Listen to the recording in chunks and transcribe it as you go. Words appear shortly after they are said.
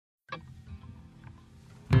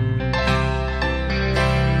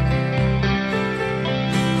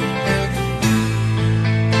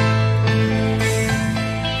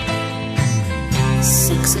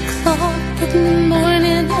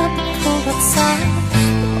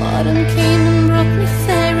Autumn came and brought me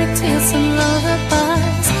fairy tales and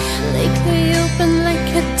lullabies. Lately you've been like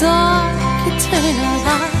a dark eternal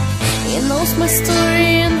light. He knows my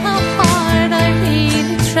story and how hard I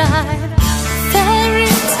really tried.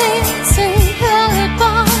 Fairy tales and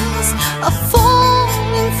lullabies are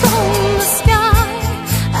falling from the sky.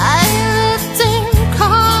 I let them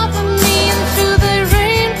cover me, and through the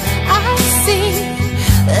rain I see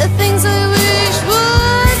the things I wish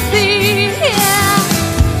would be. Yeah.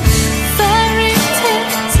 Fairy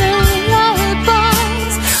tales and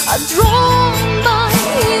lullabies are drawn by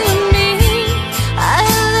you and me. I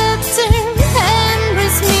let them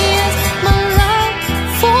embrace me as my love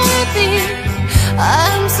for thee.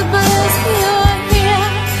 I'm so blessed you're here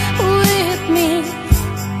with me.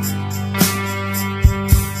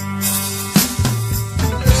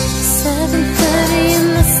 7:30 and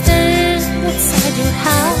I stand outside your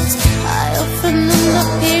house. I often end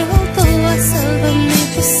up here, although I seldom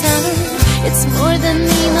make a sound. It's more than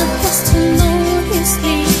enough just to know you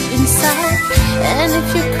sleep inside. And if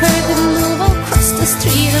your curtain move, I'll cross the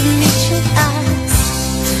street and meet your eyes.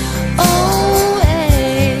 Oh,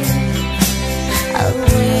 hey, I'll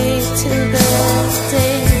wait till the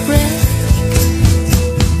day breaks.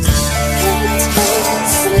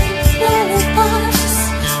 Fairytales and lullabies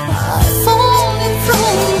are falling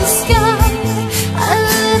from the sky. I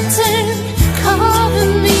let them cover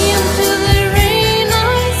me, and through the rain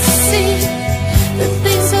I see the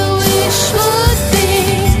things I wish would be.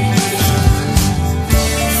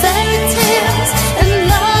 Fairy tales and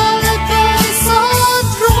lullabies are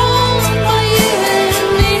drawn by you and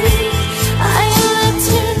me. I let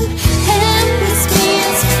them embrace me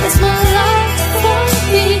as my love for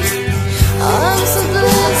thee. Oh, I'm so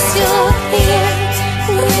blessed you're here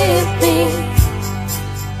with me.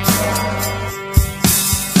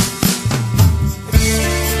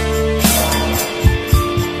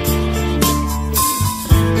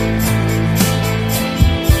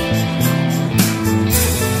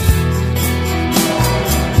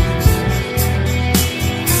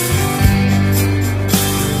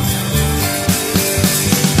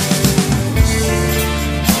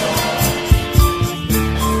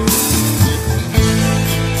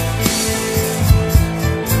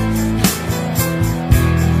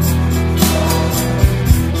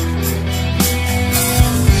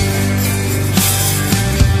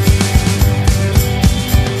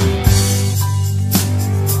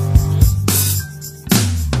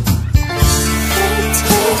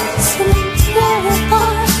 Fairytales and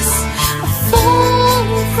lullabies are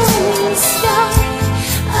falling from the sky.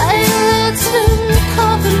 I let them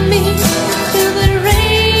cover me, through the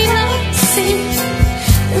rain I see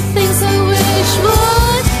the things I wish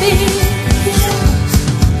would be.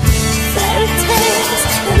 Fairytales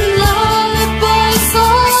and lullabies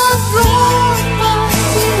are drawn by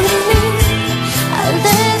you and me. I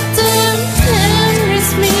let them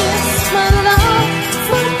embrace me as my love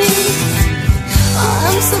for thee. Oh,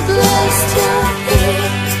 I'm so blessed you're here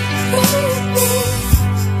with me.